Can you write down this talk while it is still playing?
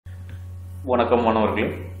வணக்கம் மாணவர்களே,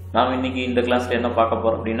 நாம் இன்னைக்கு இந்த கிளாஸ்ல என்ன பார்க்க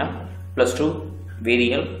போறோம் அப்படின்னா +2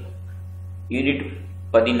 வேதியியல் யூனிட்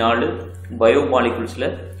 14 பயோமாலிகுல்ஸ்ல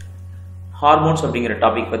ஹார்மோன்ஸ் அப்படிங்கிற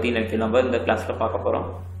டாபிக் பத்தி இன்னைக்கு நம்ம இந்த கிளாஸ்ல பார்க்க போறோம்.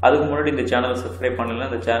 அதுக்கு முன்னாடி இந்த சேனலை சப்ஸ்கிரைப் பண்ணலன்னா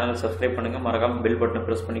இந்த சேனலை சப்ஸ்கிரைப் பண்ணுங்க, மறக்காம பெல் பட்டனை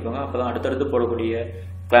பிரஸ் பண்ணிக்கோங்க. அப்பதான் அடுத்தடுத்து போடக்கூடிய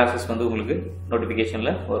கிளாஸஸ் வந்து உங்களுக்கு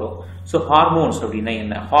நோட்டிபிகேஷன்ல வரும். ஸோ ஹார்மோன்ஸ் அப்படின்னா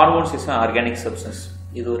என்ன? Hormones is organic substance.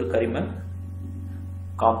 இது ஒரு கரிம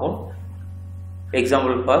compound.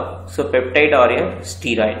 Example for peptide or a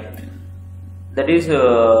steroid that is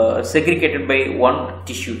segregated by one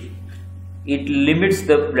tissue. It limits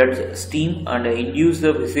the blood stream and induces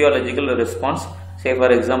the physiological response, say for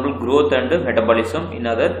example growth and metabolism in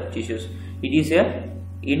other tissues. It is a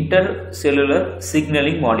intercellular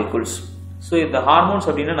signaling molecules. So இந்த hormones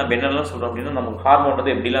அப்படின்னா நம்ம என்னெல்லாம் சொல்கிறோம் அப்படின்னா, நம்ம hormone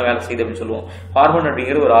வந்து எப்படிலாம் வேலை செய்யுது அப்படின்னு சொல்லுவோம். ஹார்மோன்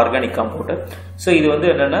அப்படிங்கிற ஒரு ஆர்கானிக் காம்பவுண்ட். ஸோ இது வந்து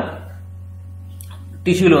என்னென்னா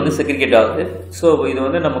டிஷ்யூவில் வந்து செக்ரிகேட் ஆகுது. ஸோ இது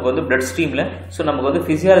வந்து நமக்கு வந்து பிளட் ஸ்ட்ரீமில் நமக்கு வந்து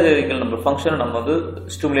ஃபிசியாலஜிக்கல் நம்ம ஃபங்க்ஷனை நம்ம வந்து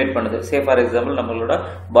ஸ்டிமுலேட் பண்ணுது. சே ஃபார் எக்ஸாம்பிள் நம்மளோட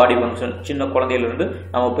பாடி ஃபங்க்ஷன் சின்ன குழந்தையிலிருந்து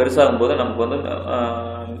நம்ம பெருசாகும் போது நமக்கு வந்து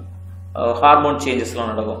ஹார்மோன் சேஞ்சஸ்லாம்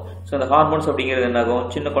நடக்கும். ஸோ அந்த ஹார்மோன்ஸ் அப்படிங்கிறது என்னாகும்,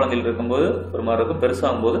 சின்ன குழந்தையில் இருக்கும்போது ஒரு மாதிரி இருக்கும்,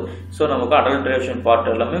 பெருசாகும் போது ஸோ நமக்கு அடல்ட்ரேஷன் பார்ட்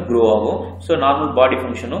எல்லாமே க்ரோ ஆகும். ஸோ நார்மல் பாடி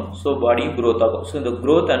ஃபங்க்ஷனும் பாடியும் க்ரோத் ஆகும். ஸோ இந்த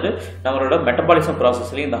க்ரோத் அண்ட் நம்மளோட மெட்டபாலிசம்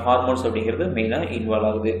ப்ராசஸ்லேயும் இந்த ஹார்மோன்ஸ் அப்படிங்கிறது மெயினாக இன்வால்வ்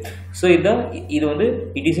ஆகுது. ஸோ இது வந்து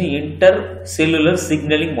it is inter cellular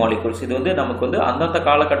signalling molecules. இது வந்து நமக்கு வந்து அந்தந்த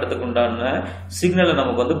காலகட்டத்துக்கு உண்டான சிக்னலை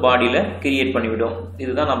நமக்கு வந்து பாடியில் கிரியேட் பண்ணிவிடும்.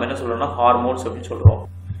 இதுதான் நம்ம என்ன சொல்றோம்னா ஹார்மோன்ஸ் அப்படின்னு சொல்றோம்.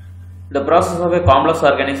 The process of a complex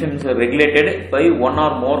organism is regulated by one or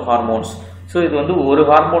more hormones. So இது வந்து ஒரு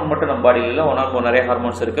ஹார்மோன் மட்டும் நம்ம பாடியில் இல்லை, ஒன் ஆர் மோர் நிறைய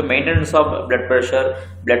ஹார்மோன்ஸ் இருக்கு. Maintenance of blood pressure,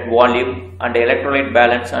 blood volume and electrolyte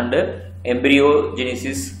balance and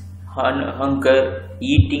embryogenesis, hunger,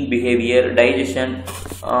 eating behaviour, digestion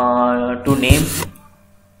to name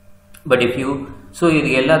but if you. So இது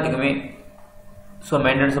எல்லாத்துக்குமே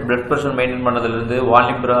maintenance of blood pressure maintain பண்ணதுலேருந்து,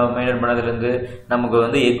 வால்யூம் மெயின்டைன் பண்ணதுலேருந்து, நமக்கு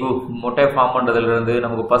வந்து egg மொட்டை form பண்ணுறதுலேருந்து,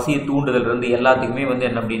 நமக்கு பசியை தூண்டுதல்லேருந்து எல்லாத்துக்குமே வந்து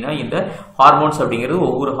என்ன அப்படின்னா இந்த ஹார்மோன்ஸ் அப்படிங்கிறது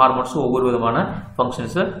ஒவ்வொரு ஹார்மோன்ஸும் ஒவ்வொரு விதமான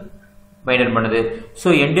ஃபங்க்ஷன்ஸை மெயின்டைன் பண்ணுது. So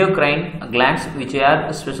endocrine glands which are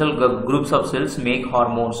special groups of cells make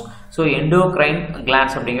hormones. So endocrine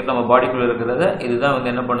glands அப்படிங்கிறது நம்ம பாடிக்குள்ளே இருக்கிறத இதுதான்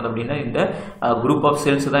வந்து என்ன பண்ணுது அப்படின்னா இந்த குரூப் ஆஃப்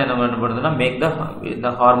செல்ஸ் தான் என்ன பண்ணுதுன்னா மேக்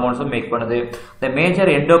இந்த ஹார்மோன்ஸை மேக் பண்ணுது. The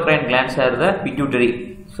major endocrine glands R the pituitary.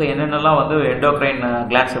 So என்னென்னலாம் வந்து எண்டோக்ரைன்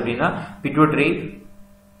கிளாண்ட்ஸ் அப்படின்னா pituitary,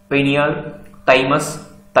 Peniel, thymus,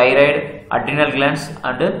 thyroid, adrenal glands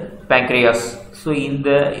and pancreas. So இந்த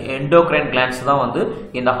எண்டோக்ரைன் கிளாண்ட்ஸ் தான் வந்து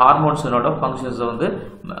இந்த ஹார்மோன்ஸோட ஃபங்க்ஷன்ஸை வந்து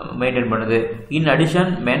மெயின்டைன் பண்ணுது. In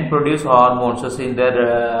addition men produce ஹார்மோன்ஸஸ் in there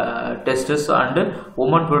tests and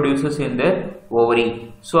woman produces in there ovary.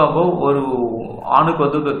 So அப்போ ஒரு ஆணுக்கு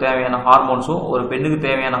வந்து தேவையான ஹார்மோன்ஸும் ஒரு பெண்ணுக்கு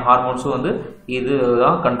தேவையான ஹார்மோன்ஸும் வந்து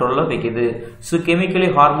இதுதான் கண்ட்ரோலில் வைக்குது. So chemically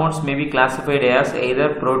hormones may be classified as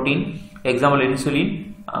either protein, example insulin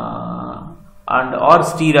and or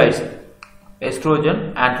steroids, estrogen,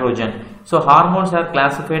 androgen. So hormones are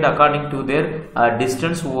classified according to their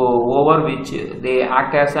distance over which they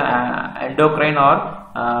act as endocrine or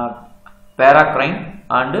paracrine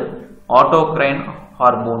and autocrine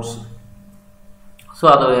hormones. So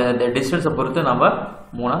the distance பொறுத்து நம்ம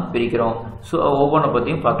மூணா பிரிக்கிறோம். So ஒவ்வொன்றை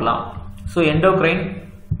பற்றியும் பார்க்கலாம். So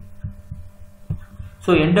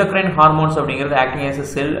endocrine hormones அப்படிங்கிறது acting as a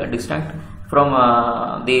cell distinct from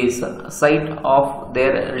the site of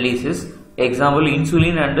their releases. Example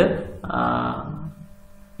insulin and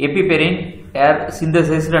epiperine are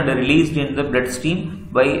synthesized and released in the bloodstream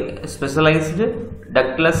by specialized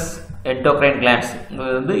ductless endocrine glands.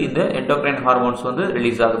 இந்த endocrine hormones வந்து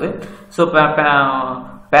release ஆகுது. So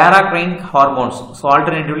paracrine hormones, so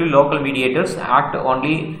alternatively local mediators, act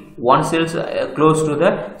only one cells close to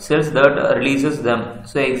the cells that releases them.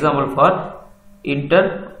 So example for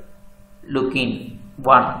interleukin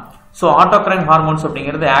 1. So autocrine hormones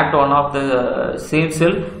அப்படிங்கிறது act one of the same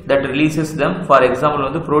cell that releases them. For example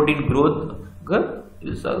வந்து protein growth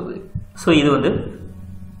use ஆகுது. So இது வந்து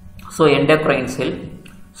endocrine cell.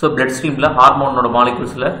 So blood ஸ்ட்ரீமில் ஹார்மோனோட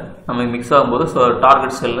மாலிகூல்ஸில் நம்ம mix ஆகும்போது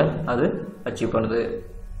target செல்லில் அது achieve பண்ணுது.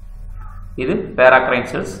 இது paracrine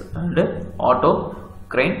cells and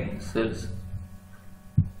autocrine cells.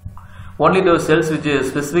 Only those cells which is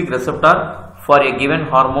specific receptor for a given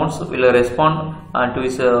hormones will respond to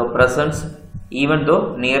its presence, even though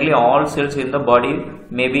nearly all cells in the body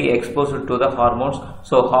may be exposed to the hormones.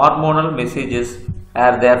 So hormonal messages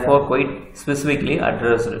are therefore quite specifically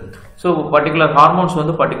addressed. So particular hormones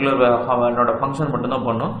வந்து particular அதனோட function மட்டும்தான்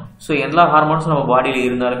பண்ணும். So எல்லா hormones நம்ம பாடியில்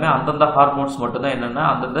இருந்தாலுமே அந்தந்த hormones மட்டும்தான் என்னென்னா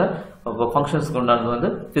அந்தந்த ஃபங்க்ஷன்ஸ்க்கு உண்டானது வந்து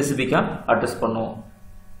ஸ்பெசிஃபிக்காக அட்ரஸ் பண்ணுவோம்.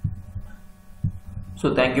 ஸோ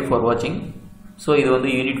தேங்க்யூ ஃபார் வாட்சிங். ஸோ இது வந்து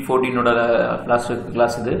யூனிட் 14ஓட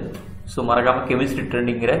கிளாஸ் இது. ஸோ மறக்காமல் கெமிஸ்ட்ரி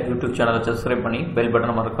ட்ரெண்டிங்கிற யூடியூப் சேனலை சப்ஸ்கிரைப் பண்ணி பெல்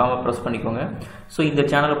பட்டனை மறக்காமல் ப்ரெஸ் பண்ணிக்கோங்க. ஸோ இந்த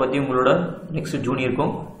சேனலை பற்றி உங்களோட நெக்ஸ்ட்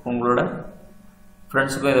ஜூனியருக்கும் உங்களோட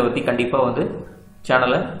ஃப்ரெண்ட்ஸுக்கும் இதை பற்றி கண்டிப்பாக வந்து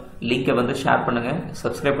சேனலை லிங்கை வந்து ஷேர் பண்ணுங்கள்,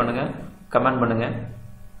 சப்ஸ்கிரைப் பண்ணுங்கள், கமெண்ட் பண்ணுங்கள்,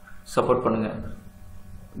 சப்போர்ட் பண்ணுங்கள்.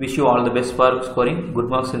 Wish you all the best for scoring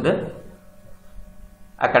good marks in the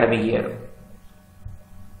academic year.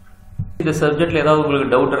 இந்த சப்ஜெக்ட்ல ஏதாவது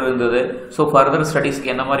உங்களுக்கு டவுட் இருந்தது, ஸோ ஃபர்தர்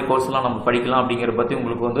ஸ்டடீஸ்க்கு என்ன மாதிரி கோர்ஸ்லாம் நம்ம படிக்கலாம் அப்படிங்கிற பற்றி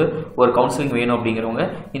உங்களுக்கு வந்து ஒரு கவுன்சிலிங் வேணும் அப்படிங்கிறவங்க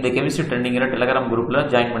இந்த கெமிஸ்ட்ரி ட்ரெண்டிங்கிற டெலகிராம் குரூப்பில்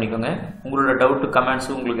ஜாயின் பண்ணிக்கோங்க. உங்களோட டவுட்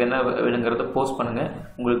கமெண்ட்ஸ் உங்களுக்கு என்ன வேணுங்கிறத போஸ்ட் பண்ணுங்கள்.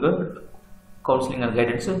 உங்களுக்கு கவுன்சிலிங் அண்ட்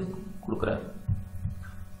கைடன்ஸு கொடுக்குறேன்.